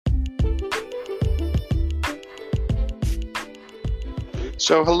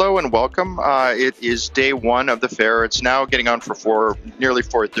So hello and welcome. It is day one of the fair. It's now getting on for nearly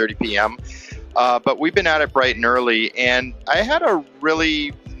 4:30 p.m. But we've been at it bright and early, and I had a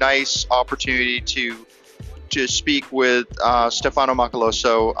really nice opportunity to speak with Stefano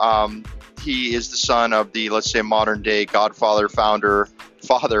Macaloso. He is the son of the, let's say, modern day godfather, father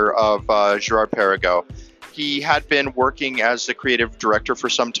of Gerard Perregaux. He had been working as the creative director for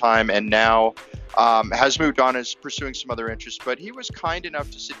some time, and now has moved on, is pursuing some other interests. But he was kind enough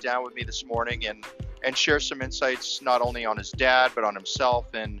to sit down with me this morning and share some insights, not only on his dad, but on himself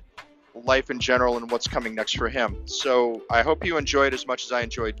and life in general and what's coming next for him. So I hope you enjoy it as much as I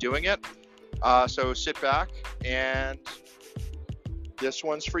enjoyed doing it. So sit back, and this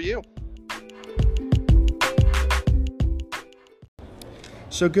one's for you.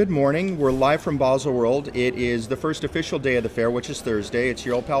 So good morning. We're live from Baselworld. It is the first official day of the fair, which is Thursday. It's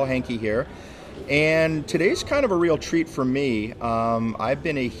your old pal Hanky here. And today's kind of a real treat for me. I've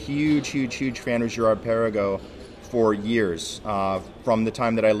been a huge fan of Gerard Perregaux for years, from the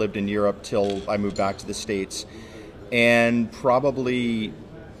time that I lived in Europe till I moved back to the States. And probably,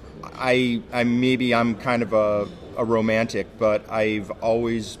 I'm kind of a romantic, but I've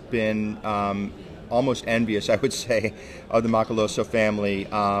always been almost envious, I would say, of the Macaloso family.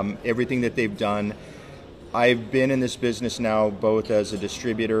 Everything that they've done. I've been in this business now both as a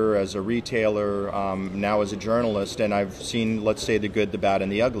distributor, as a retailer, now as a journalist, and I've seen, let's say, the good, the bad,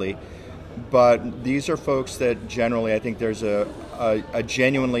 and the ugly. But these are folks that generally I think there's a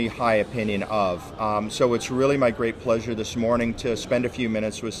genuinely high opinion of. So it's really my great pleasure this morning to spend a few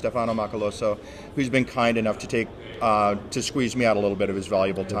minutes with Stefano Macaloso, who's been kind enough to squeeze me out a little bit of his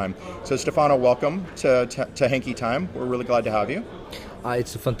valuable time. So Stefano, welcome to Hanky Time. We're really glad to have you.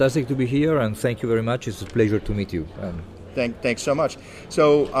 It's fantastic to be here, and thank you very much. It's a pleasure to meet you. Thanks so much.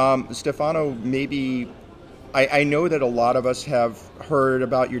 So Stefano, maybe I know that a lot of us have heard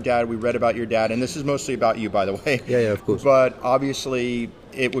about your dad, we read about your dad, and this is mostly about you, by the way. Yeah, of course. But obviously,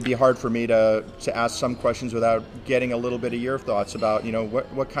 it would be hard for me to ask some questions without getting a little bit of your thoughts about,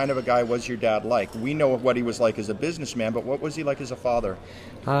 what kind of a guy was your dad like? We know what he was like as a businessman, but what was he like as a father?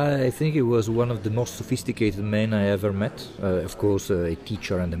 I think he was one of the most sophisticated men I ever met. Of course, a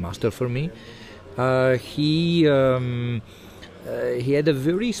teacher and a master for me. He had a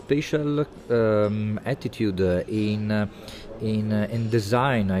very special attitude in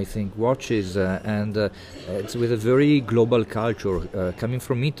design, I think, watches, and it's with a very global culture. Coming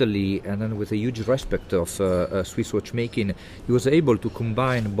from Italy and then with a huge respect of Swiss watchmaking, he was able to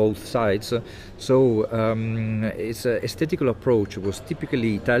combine both sides. So his aesthetical approach was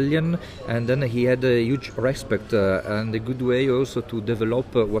typically Italian, and then he had a huge respect and a good way also to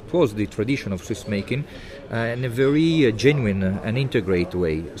develop what was the tradition of Swiss making in a very genuine and integrate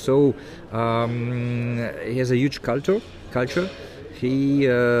way. So he has a huge culture. He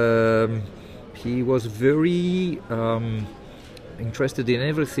was very interested in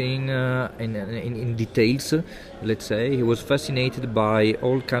everything, in details, let's say. He was fascinated by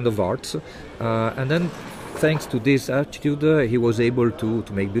all kind of arts, and then thanks to this attitude he was able to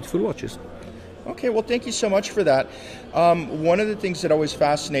make beautiful watches. Okay, well, thank you so much for that. One of the things that always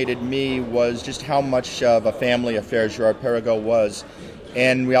fascinated me was just how much of a family affair Gerard Perregaux was.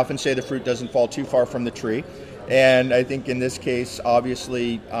 And we often say the fruit doesn't fall too far from the tree. And I think in this case,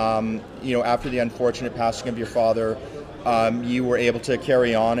 obviously, after the unfortunate passing of your father, you were able to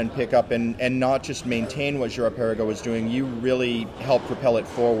carry on and pick up and not just maintain what Gerard Perregaux was doing, you really helped propel it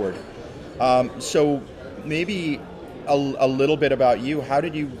forward. So maybe a little bit about you. How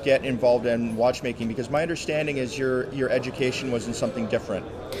did you get involved in watchmaking? Because my understanding is your education was in something different.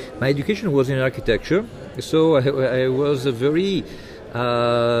 My education was in architecture, so I was a very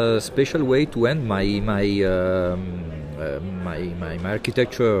special way to end my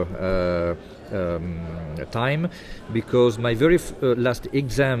architecture time, because my very last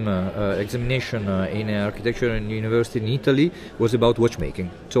examination in architecture in university in Italy was about watchmaking.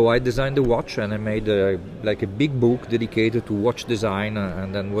 So I designed a watch, and I made like a big book dedicated to watch design,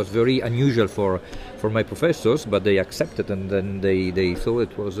 and then was very unusual for my professors, but they accepted, and then they thought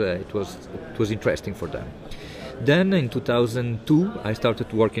it was interesting for them. Then in 2002 I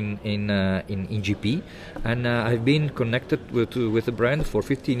started working in GP, and I've been connected with the brand for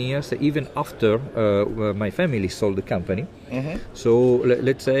 15 years, even after my family sold the company. Mm-hmm. So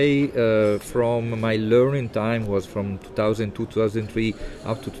let's say from my learning time was from 2002, 2003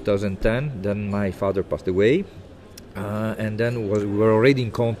 up to 2010. Then my father passed away. And then we were already in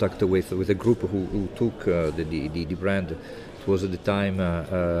contact with a group who took the brand. It was at the time,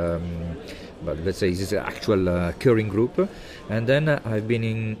 but let's say this is an actual Kering group. And then I've been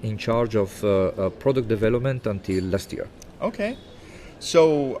in charge of product development until last year. Okay.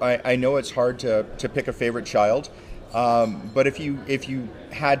 So I know it's hard to pick a favorite child, but if you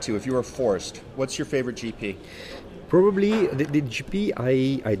had to, if you were forced, what's your favorite GP? Probably the GP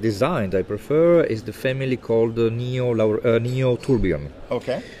I designed, I prefer, is the family called Neo Tourbillon.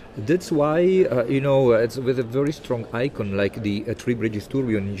 Okay. That's why, it's with a very strong icon like the Three Bridges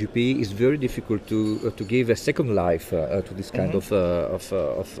Tourbillon in GP, it's very difficult to give a second life to this kind of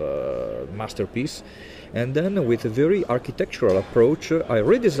masterpiece. And then with a very architectural approach, I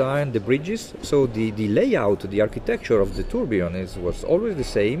redesigned the bridges, so the layout, the architecture of the tourbillon was always the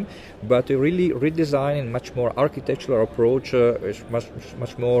same, but I really redesigned in much more architectural approach,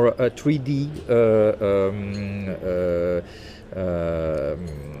 much more 3D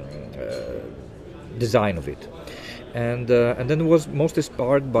design of it. And then it was most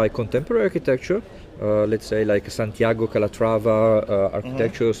inspired by contemporary architecture, let's say like Santiago Calatrava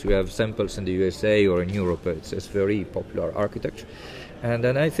architectures. We have samples in the USA or in Europe. It's very popular architecture. And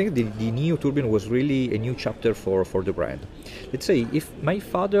then I think the Neo Tourbillon was really a new chapter for the brand. Let's say if my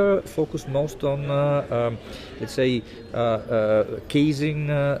father focused most on, casing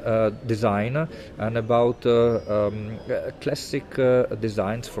design and about classic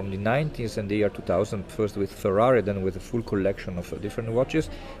designs from the 90s and the year 2000, first with Ferrari, then with a full collection of different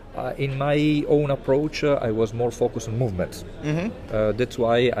watches. In my own approach, I was more focused on movements. That's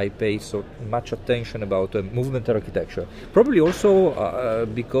why I pay so much attention about movement architecture. Probably also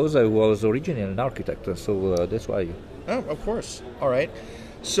because I was originally an architect, so that's why. Oh, of course. All right.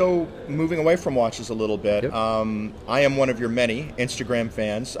 So moving away from watches a little bit, Yep. I am one of your many Instagram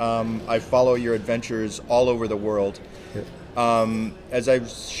fans. I follow your adventures all over the world. Yep. As I've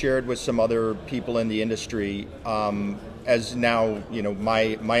shared with some other people in the industry, as now,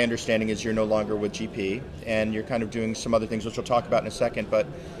 my understanding is you're no longer with GP and you're kind of doing some other things, which we'll talk about in a second. But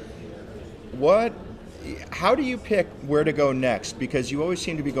how do you pick where to go next? Because you always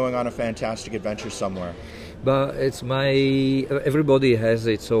seem to be going on a fantastic adventure somewhere. But everybody has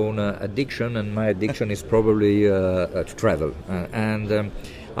its own addiction, and my addiction is probably to travel.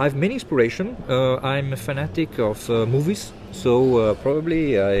 I have many inspiration. I'm a fanatic of movies, so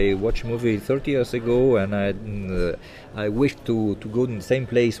probably I watched a movie 30 years ago, and I wish to go in the same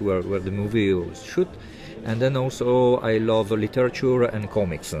place where the movie was shot. And then also I love literature and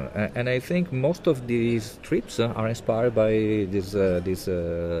comics, and I think most of these trips are inspired by these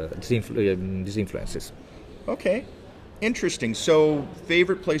influences. Okay, interesting. So,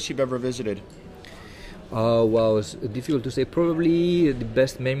 favorite place you've ever visited? Well, it's difficult to say. Probably the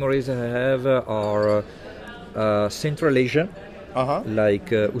best memories I have are Central Asia, like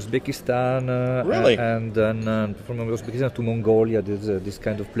Uzbekistan, Really? and then from Uzbekistan to Mongolia, this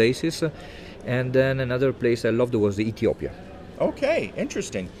kind of places. And then another place I loved was Ethiopia. Okay,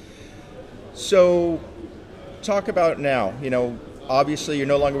 interesting. So, talk about now. Obviously you're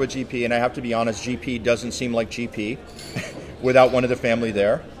no longer with GP, and I have to be honest, GP doesn't seem like GP without one of the family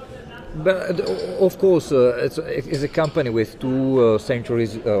there. But of course, it's a company with 2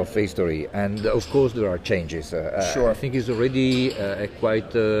 centuries of history, and of course there are changes. Sure. I think it's already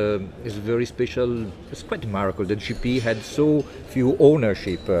it's very special. It's quite a miracle that GP had so few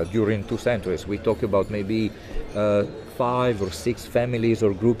ownership during 2 centuries. We talk about maybe 5 or 6 families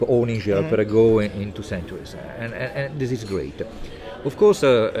or group owning Girard-Perregaux in 2 centuries, and this is great. Of course,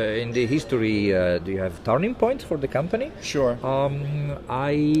 in the history, you have turning points for the company. Sure.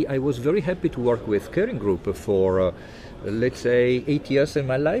 I was very happy to work with Kering Group for, let's say, 8 years in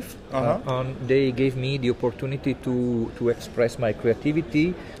my life. They gave me the opportunity to express my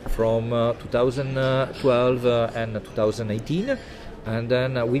creativity from 2012 and 2018. And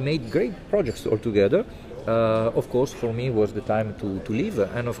then we made great projects all together. Of course, for me was the time to leave,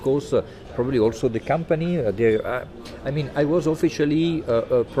 and of course, probably also the company. I was officially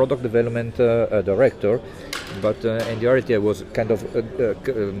a product development director, but in reality, I was kind of a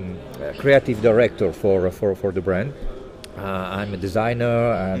creative director for the brand. I'm a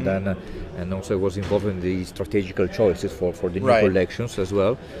designer, and also I was involved in the strategical choices for the new collections as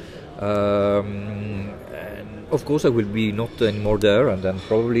well. Of course, I will be not anymore there, and then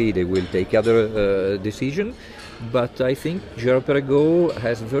probably they will take other decision. But I think Girard-Perregaux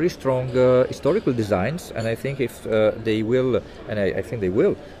has very strong historical designs, and I think if they will, and I think they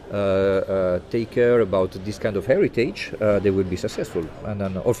will, take care about this kind of heritage, they will be successful. And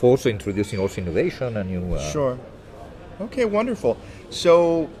then also introducing also innovation and new. Sure. Okay, wonderful.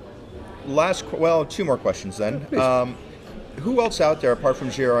 So, 2 more questions then. Who else out there apart from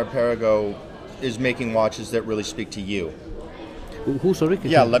Girard-Perregaux is making watches that really speak to you? Who, sorry?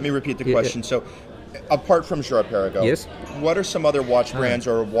 Yeah, let me repeat the question. So, apart from Girard-Perregaux, yes, what are some other watch brands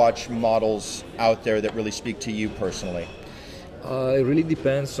or watch models out there that really speak to you personally? It really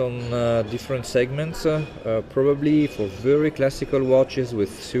depends on different segments. Probably for very classical watches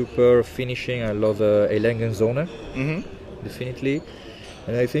with super finishing, I love a Langenzone, definitely.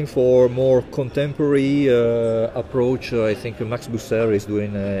 And I think for more contemporary approach, I think Max Busser is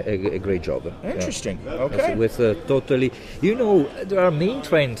doing a great job. Interesting. Yeah. Okay. With totally, you know, there are main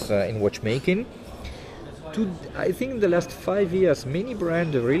trends in watchmaking. I think in the last 5 years, many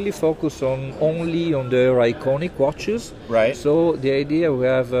brands really focus only on their iconic watches. Right. So the idea we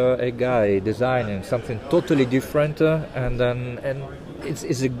have a guy designing something totally different, and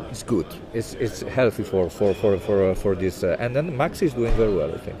it's good. It's healthy for this. And then Max is doing very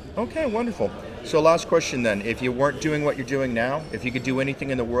well, I think. Okay, wonderful. So last question then: if you weren't doing what you're doing now, if you could do anything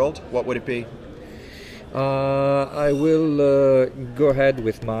in the world, what would it be? I will go ahead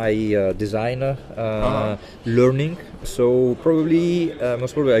with my designer learning. So probably,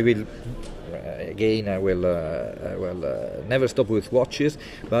 most probably, I will. Again, I will never stop with watches,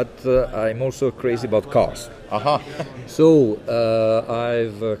 but I'm also crazy about cars. So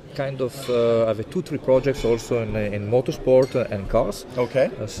I've I have 2-3 projects also in motorsport and cars. Okay.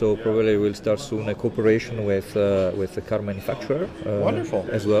 So probably we'll start soon a cooperation with a car manufacturer. Wonderful.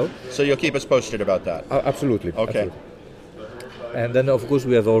 As well. So you'll keep us posted about that. Absolutely. Okay. Absolutely. And then of course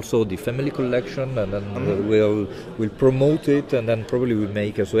we have also the family collection, and then we'll promote it, and then probably we'll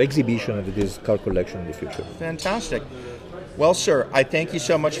make also exhibition of this car collection in the future. Fantastic. Well, sir, I thank you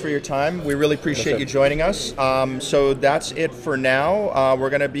so much for your time. We really appreciate you joining us. So that's it for now. We're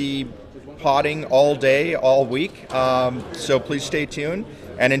going to be potting all day, all week. So please stay tuned.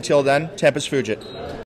 And until then, Tempus Fugit.